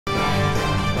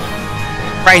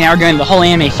Right now we're going to the whole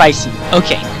anime fight scene.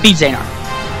 Okay, beat Xehanort.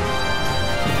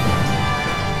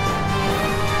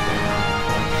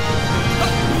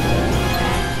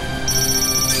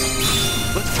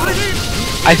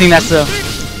 I think that's a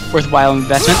worthwhile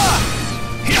investment.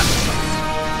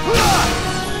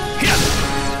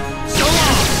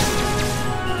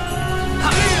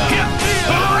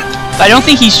 I don't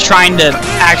think he's trying to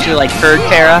actually like hurt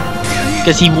Terra,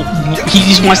 because he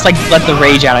just wants to like let the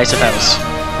rage out, I suppose.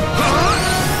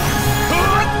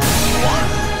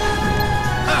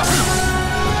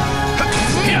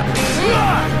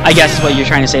 I guess is what you're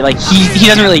trying to say. Like he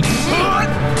doesn't really,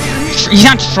 he's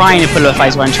not trying to put it in a fight.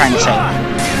 Is what I'm trying to say.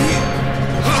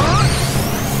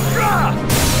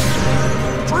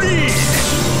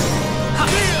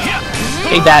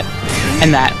 Take that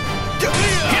and that.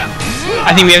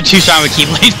 I think we have 2 strong with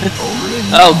Keyblade.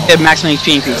 Oh, the maximum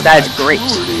HP increase. That is great.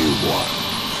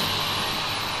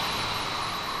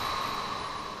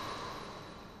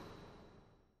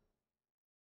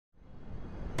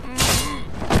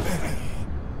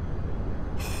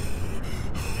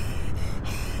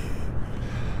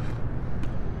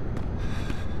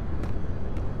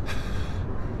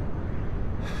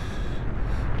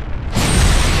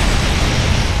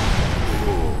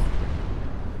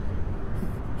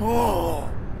 Oh,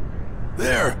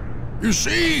 there, you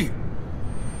see?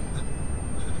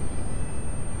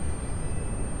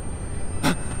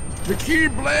 The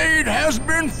Keyblade has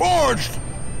been forged!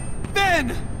 Then!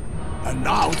 And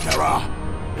now, Terra,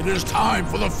 it is time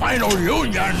for the final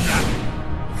union!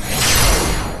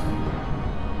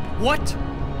 What?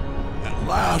 At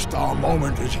last our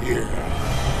moment is here.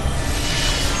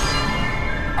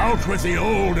 Out with the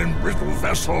old and brittle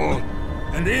vessel,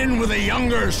 and in with a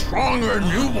younger, stronger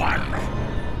new one.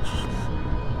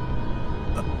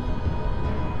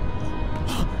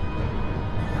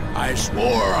 I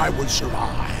swore I would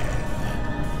survive,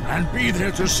 and be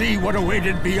there to see what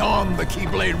awaited beyond the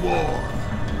Keyblade War.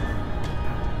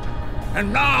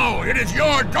 And now it is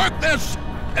your darkness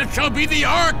that shall be the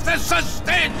arc that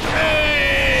sustains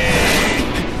me!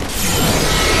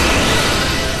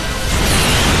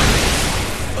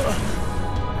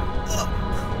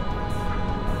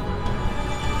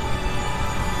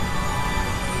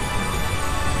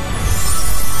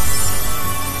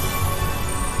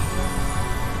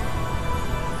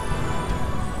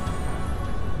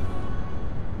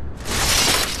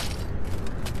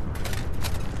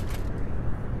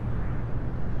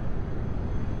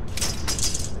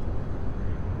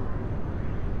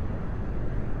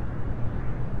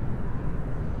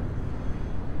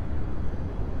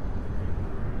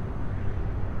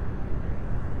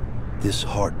 This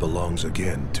heart belongs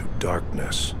again to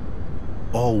darkness.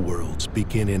 All worlds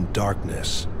begin in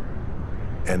darkness,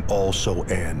 and also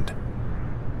end.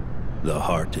 The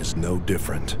heart is no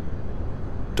different.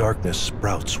 Darkness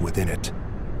sprouts within it.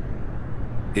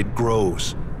 It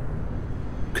grows,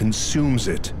 consumes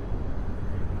it.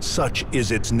 Such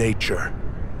is its nature.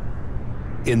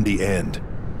 In the end,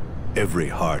 every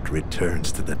heart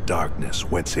returns to the darkness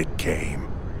whence it came.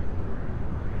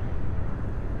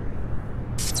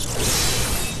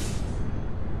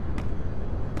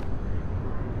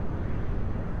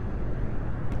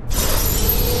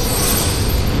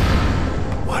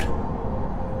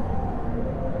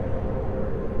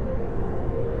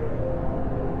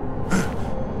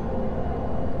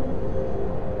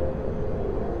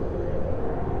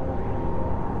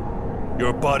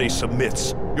 Your body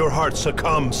submits, your heart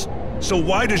succumbs. So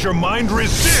why does your mind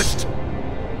resist?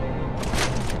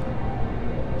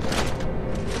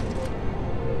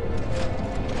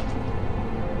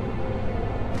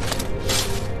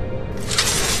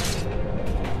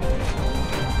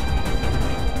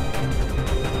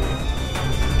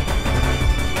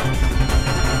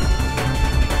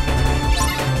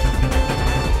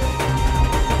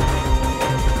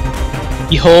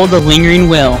 Behold the lingering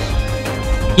will.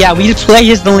 Yeah, we just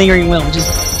play as the lingering will, which is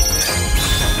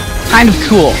kind of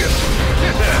cool.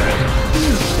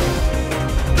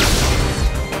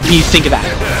 When you think about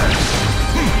it.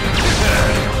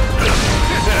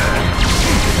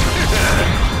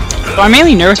 So I'm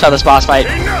mainly nervous about this boss fight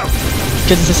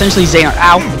because it's essentially Xehanort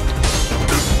out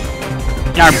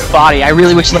in our body. I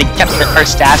really wish like kept our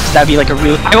stats because that'd be like a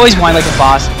real. I always wanted like a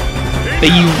boss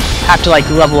that you have to like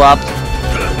level up.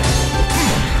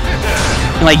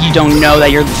 Like you don't know that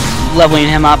you're leveling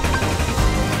him up.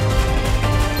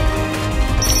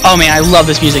 Oh man, I love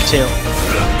this music too.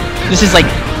 This is like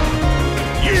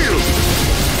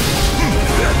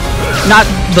not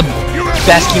the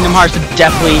best Kingdom Hearts, but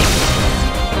definitely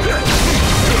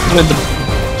one of the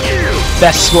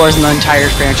best scores in the entire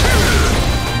franchise.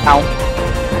 Ow.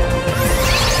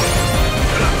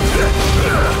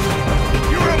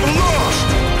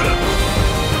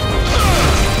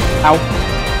 Ow.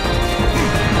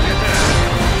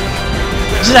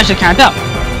 This is actually kind of tough.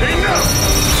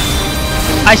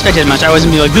 I expected as much. I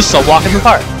wasn't be like, this is a walk in the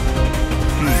park.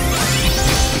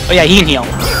 Oh yeah, he can heal.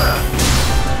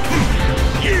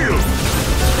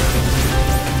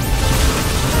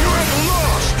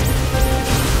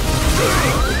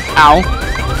 Ow.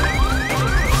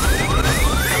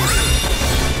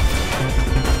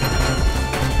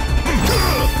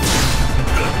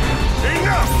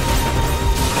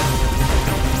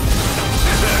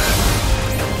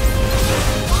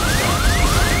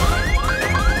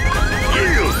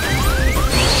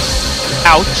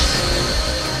 Ouch.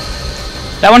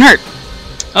 That one hurt.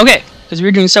 Okay, because we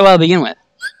were doing so well to begin with.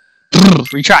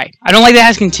 Retry. I don't like that it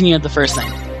has to continue at the first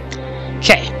thing.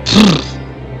 Okay.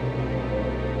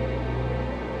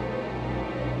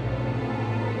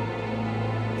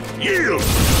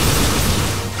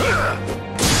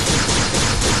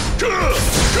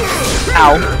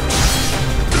 Ow.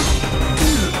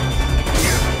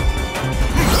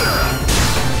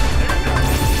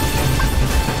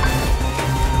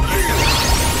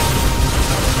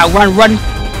 Ow, run, run.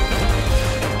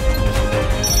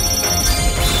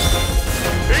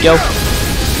 Yo.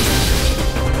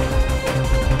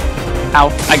 Ow.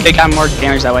 I think I got more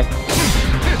damage that way.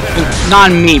 Not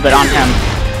on me, but on him.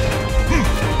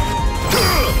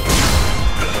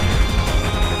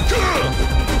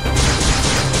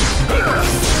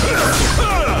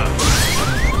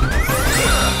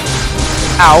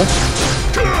 Ow.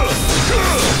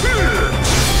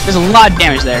 There's a lot of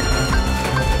damage there.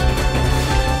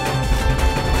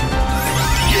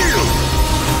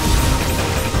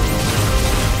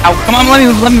 Ow, come on, let me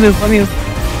move, let me move, let me move.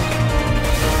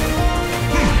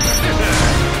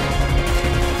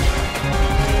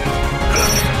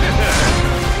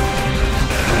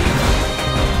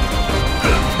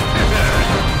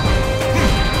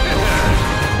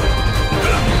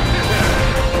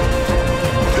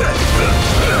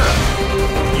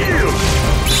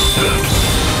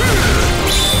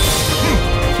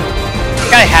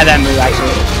 I had that move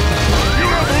actually.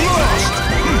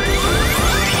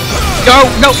 Go,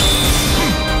 go!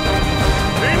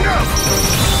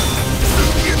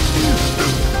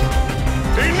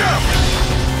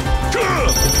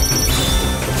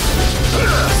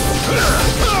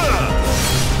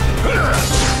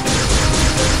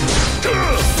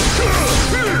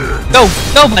 Go,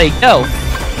 go, buddy, go!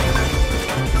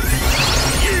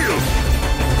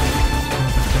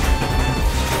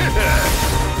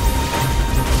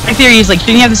 My theory is like,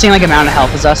 shouldn't you have the same like amount of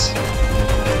health as us?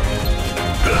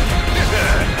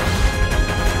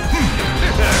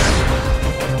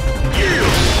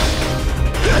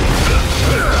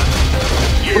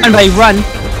 Run, buddy, run!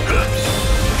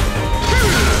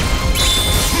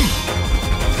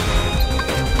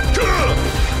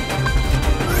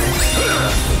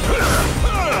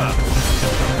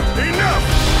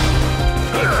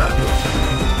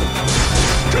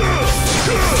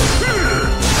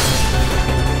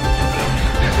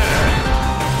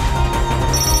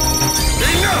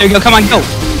 There you go, come on, go!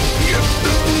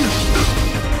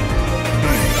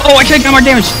 Oh, I can't get more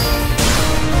damage!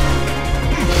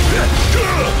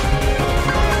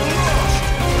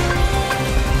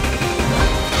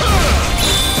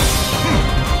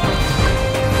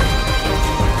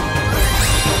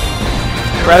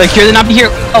 Rather cure than not be here.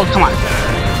 Oh, come on.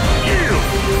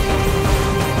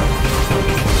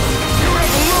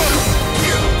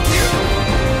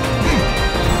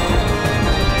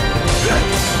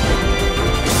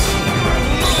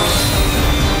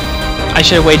 I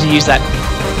should have waited to use that.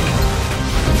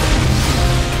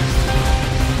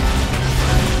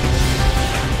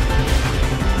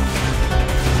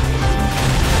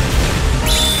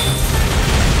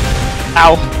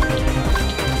 Ow.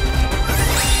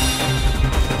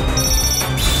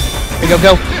 Here we go,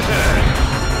 go.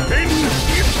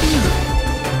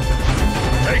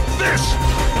 Take this.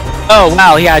 Oh,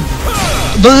 wow, he had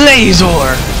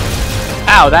Blazor.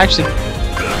 Ow, that actually...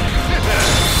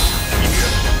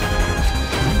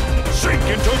 Sink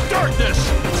into darkness.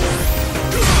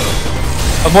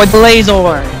 Avoid the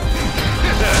Blazor.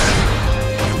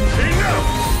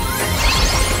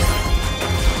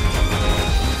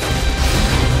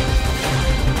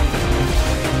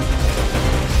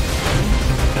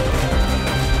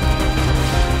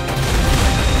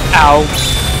 Ow.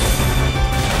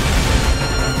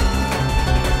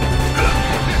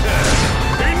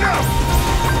 Enough.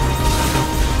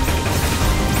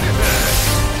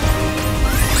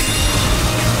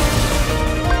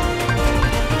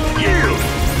 Yield.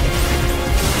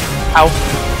 Ow.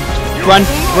 Run,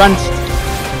 run.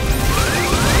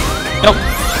 Nope.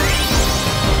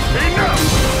 Enough.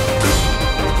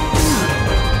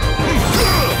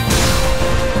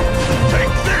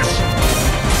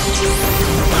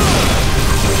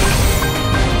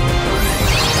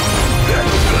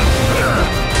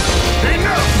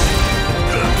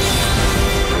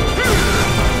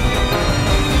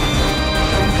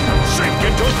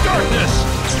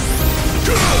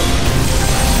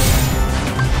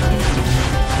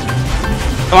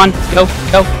 Come on, go,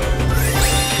 go.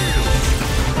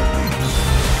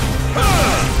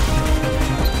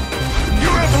 You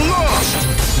have lost!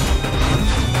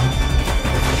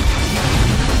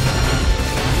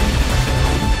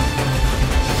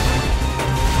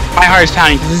 My heart is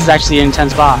pounding because this is actually an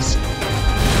intense boss.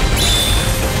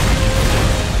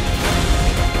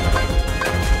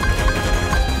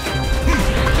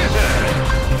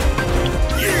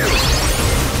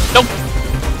 Nope.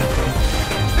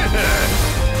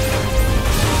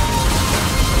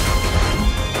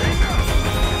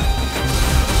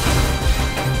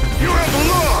 You have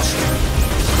lost!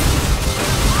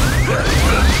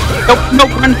 Nope,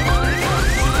 nope, run.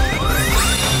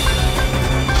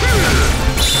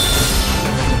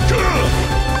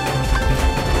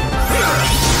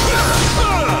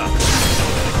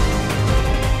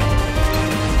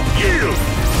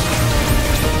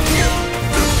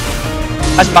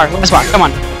 Last bar, come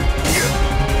on.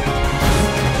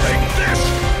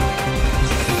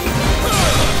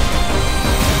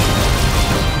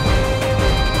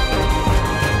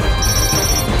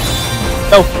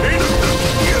 Go.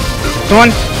 Come on.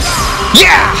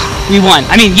 Yeah! We won.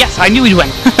 I mean, yes, I knew we'd win.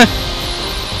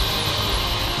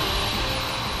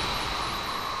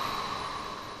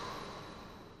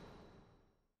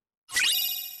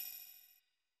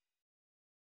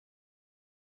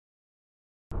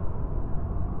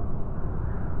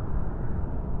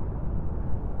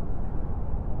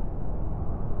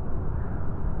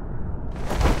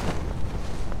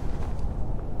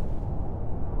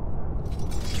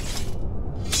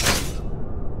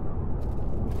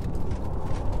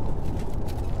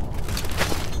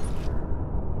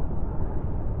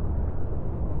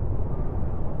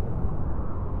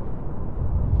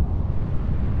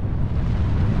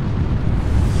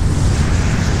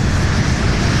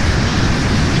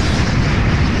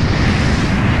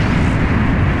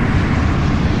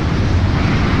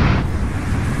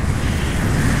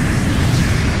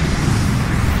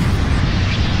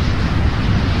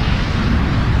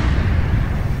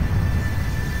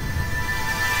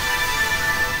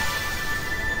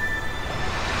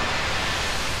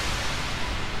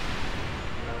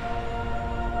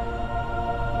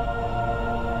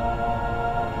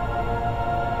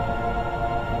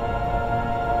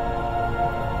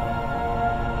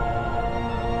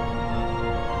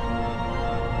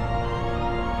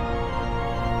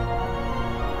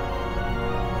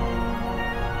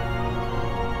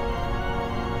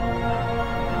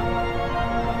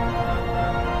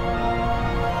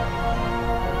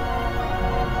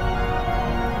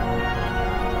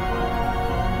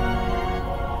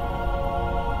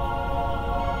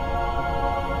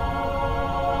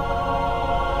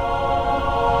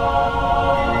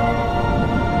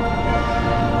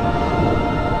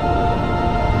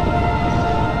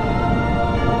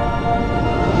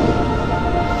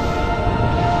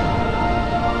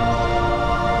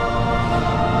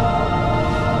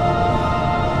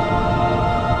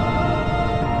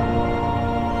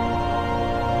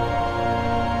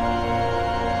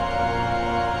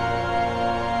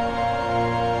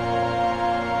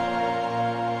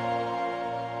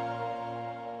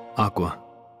 Aqua.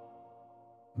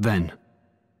 Then,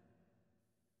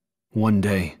 one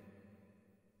day,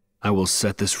 I will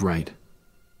set this right.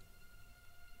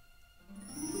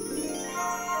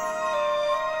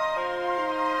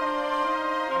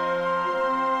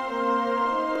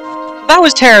 That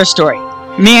was Terra's story.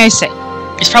 May I say,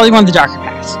 it's probably one of the darker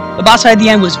paths. The boss fight at the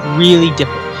end was really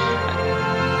difficult.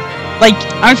 Like,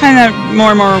 I find that more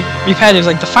and more repetitive.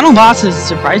 Like, the final boss is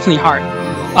surprisingly hard.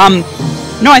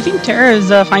 No, I think Terra is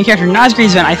a fine character. Not as great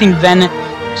as Ven. I think Ven,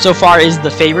 so far, is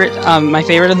the favorite. My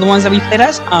favorite of the ones that we played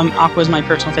as. Aqua is my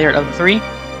personal favorite of the three.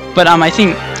 But I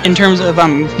think, in terms of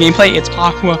gameplay, it's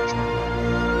Aqua,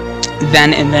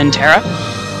 Ven, and then Terra.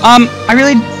 I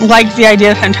really like the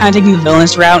idea of kind of taking the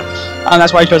villainous route.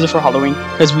 That's why I chose it for Halloween,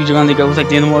 because we want to go with like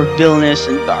the more villainous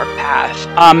and dark path.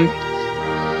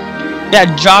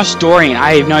 Yeah, Josh Dorian.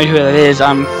 I have no idea who that is.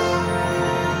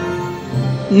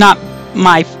 Not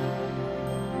my.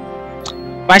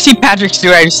 When I see Patrick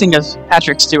Stewart, I just think of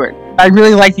Patrick Stewart. I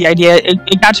really like the idea.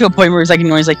 It got to a point where it's like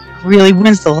annoying. It's like, really,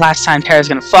 when's the last time Terra's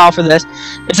gonna fall for this?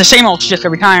 It's the same old shit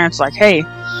every time. It's like, hey,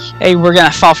 we're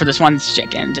gonna fall for this one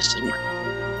chick, and it just didn't work.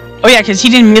 Oh yeah, because he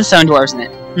didn't meet the Stone Dwarves in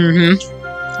it.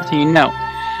 That's how you know.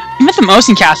 He met the most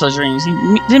in Castle of Dreams. He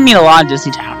didn't meet a lot in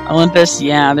Disney Town. Olympus,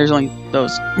 yeah, there's only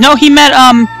those. No, he met,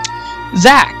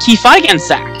 Zack. He fought against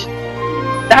Zack.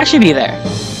 Zack should be there.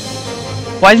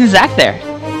 Why isn't Zack there?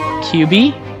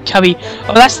 QB? Cubby.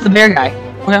 Oh, that's the bear guy.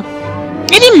 Okay.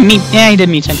 He didn't meet, yeah, he did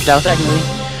meet Tempest Out, technically.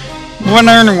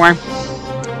 Wonder more.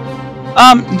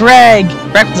 Bragg.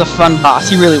 Bragg was a fun boss.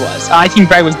 He really was. I think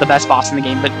Bragg was the best boss in the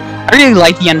game, but I really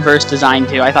liked the inverse design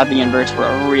too. I thought the inverse were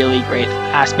a really great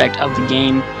aspect of the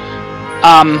game.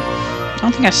 I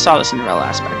don't think I saw the Cinderella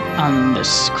aspect on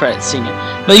this credits scene yet,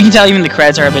 but you can tell even the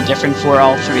credits are a bit different for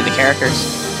all three of the characters.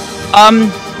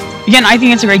 Again, I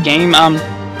think it's a great game.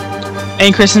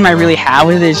 Any criticism I really have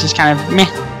with it is just kind of meh.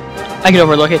 I could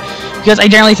overlook it because I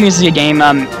generally think this is a game.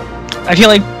 I feel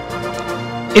like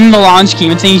in the long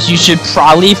scheme of things, you should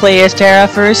probably play as Terra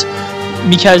first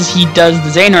because he does the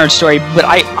Xehanort story. But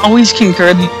I always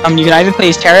concur that you can either play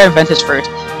as Terra or Ventus first.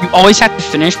 You always have to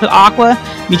finish with Aqua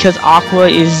because Aqua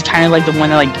is kind of like the one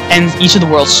that like ends each of the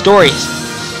world's stories.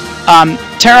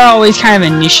 Terra always kind of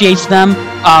initiates them.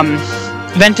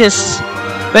 Ventus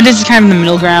is kind of in the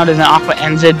middle ground, and then Aqua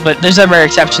ends it. But there's a rare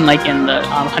exception, like in the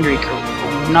 100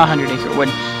 Acre Wood,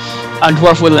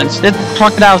 Dwarf Woodlands. The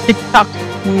crocodile tick-tock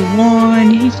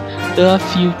warning. The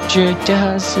future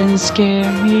doesn't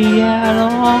scare me at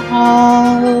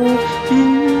all.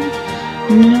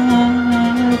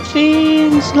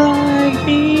 Nothing's like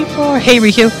before. Hey,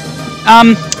 Riku.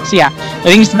 So yeah, I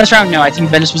think it's the best route. No, I think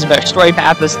Ventus was a better story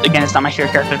path. This, again, it's not my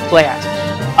favorite character to play as.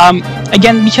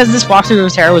 Again, because this walkthrough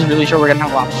of Terra was really short, we're gonna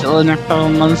have a lot of fill in a couple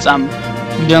months.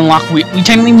 We did unlock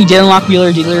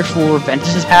Wheeler Dealer for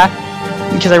Ventus's path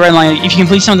because I read online if you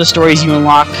complete some of the stories, you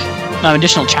unlock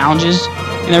additional challenges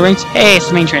in the rings. Hey, it's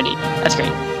the main trinity. That's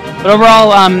great. But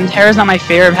overall, Terra's not my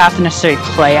favorite path to necessarily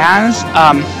play as.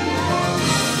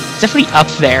 It's definitely up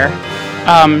there.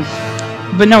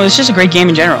 But no, it's just a great game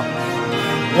in general.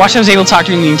 Watch, I was able to talk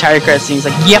during the entire credit scene. It's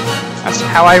like, yep, that's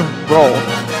how I roll.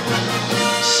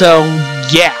 So,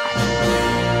 yeah.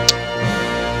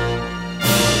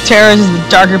 Terra is the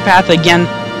darker path. Again,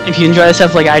 if you enjoy this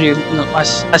stuff like I do,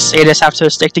 us sadists have to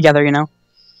stick together, you know?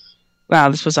 Wow,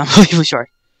 this was unbelievably short.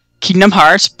 Kingdom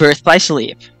Hearts, Birth by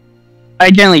Sleep.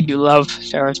 I generally do love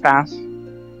Terra's path.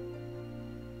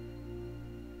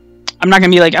 I'm not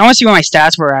gonna be like, I want to see what my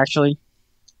stats were, actually.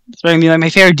 It's gonna be like, my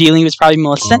favorite dealing was probably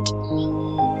Millicent.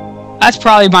 That's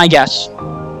probably my guess.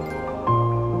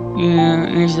 Yeah,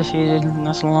 he's defeated.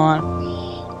 That's a lot.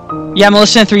 Yeah,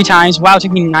 Millicent 3 times. Wow, it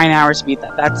took me 9 hours to beat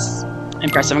that. That's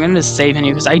impressive. I'm gonna just save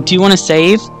anyway because I do want to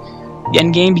save the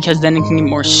end game because then it can get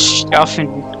more stuff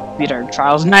and beat our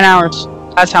trials. 9 hours.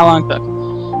 That's how long it took.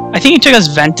 I think it took us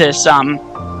Ventus a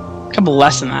couple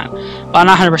less than that, but I'm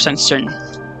not 100% certain.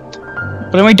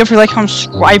 But anyway, don't forget to like,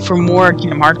 subscribe for more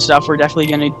Kingdom Hearts stuff. We're definitely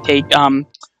gonna take a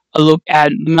look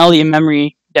at the Melody and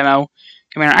Memory demo.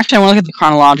 Actually, I want to look at the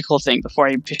chronological thing before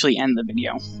I officially end the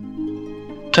video.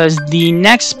 Because the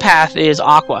next path is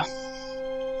Aqua.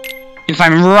 If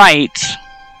I'm right...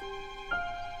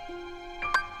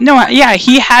 No, yeah,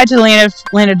 he had to land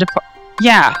a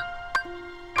yeah.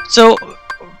 So,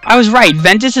 I was right.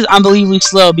 Ventus is unbelievably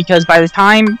slow because by the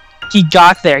time he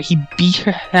got there, he beat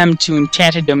them to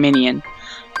Enchanted Dominion.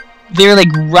 They're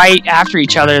like right after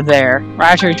each other there.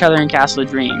 Right after each other in Castle of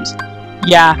Dreams.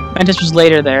 Yeah, Ventus was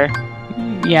later there.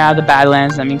 Yeah, the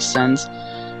Badlands, that makes sense.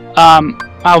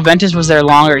 Oh, Ventus was there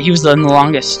longer. He was the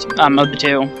longest of the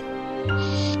two.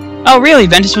 Oh, really?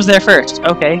 Ventus was there first.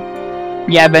 Okay.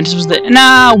 Yeah, Ventus was the...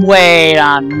 Nah, wait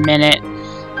a minute.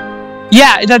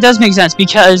 Yeah, that does make sense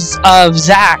because of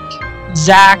Zack.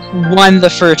 Zack won the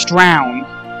first round.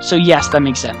 So yes, that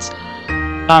makes sense.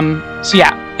 So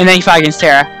yeah. And then he fought against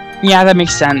Terra. Yeah, that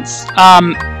makes sense.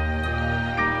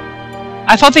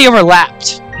 I thought they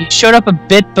overlapped. He showed up a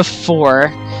bit before.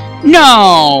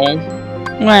 No!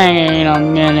 Wait a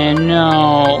minute,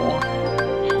 no.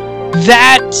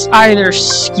 That's either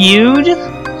skewed.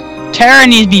 Terra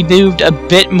needs to be moved a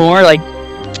bit more. Like,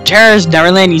 Terra's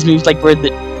Neverland needs moved like where the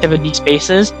tip of these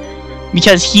spaces.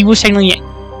 Because he was technically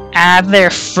at there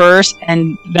first,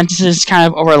 and Ventus is kind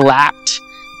of overlapped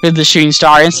with the shooting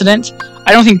star incident.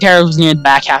 I don't think Terra was near the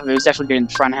back half of it. It was definitely in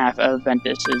the front half of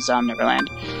Ventus's Neverland.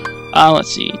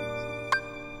 Let's see.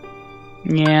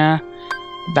 Yeah.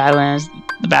 Badlands.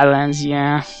 The Badlands,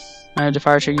 yeah.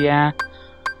 Departure, yeah.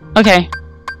 Okay.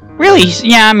 Really?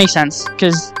 Yeah, it makes sense.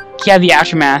 Because he had the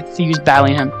aftermath. He was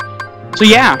battling him. So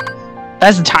yeah.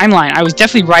 That's the timeline. I was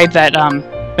definitely right that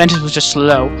Ventus was just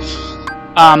slow.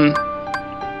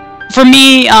 For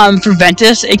me, for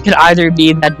Ventus, it could either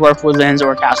be that Dwarf Woodlands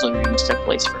or Castle of Dreams took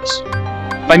place first.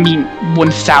 But I mean,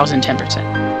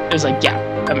 1010%. It was like,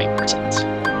 yeah, that makes more sense.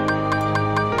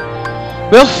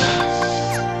 Well,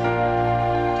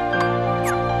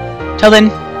 till then,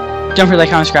 don't forget to like,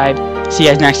 comment, subscribe. See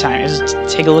you guys next time. Just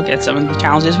take a look at some of the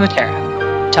challenges with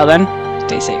Terra. Till then,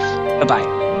 stay safe.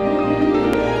 Bye-bye.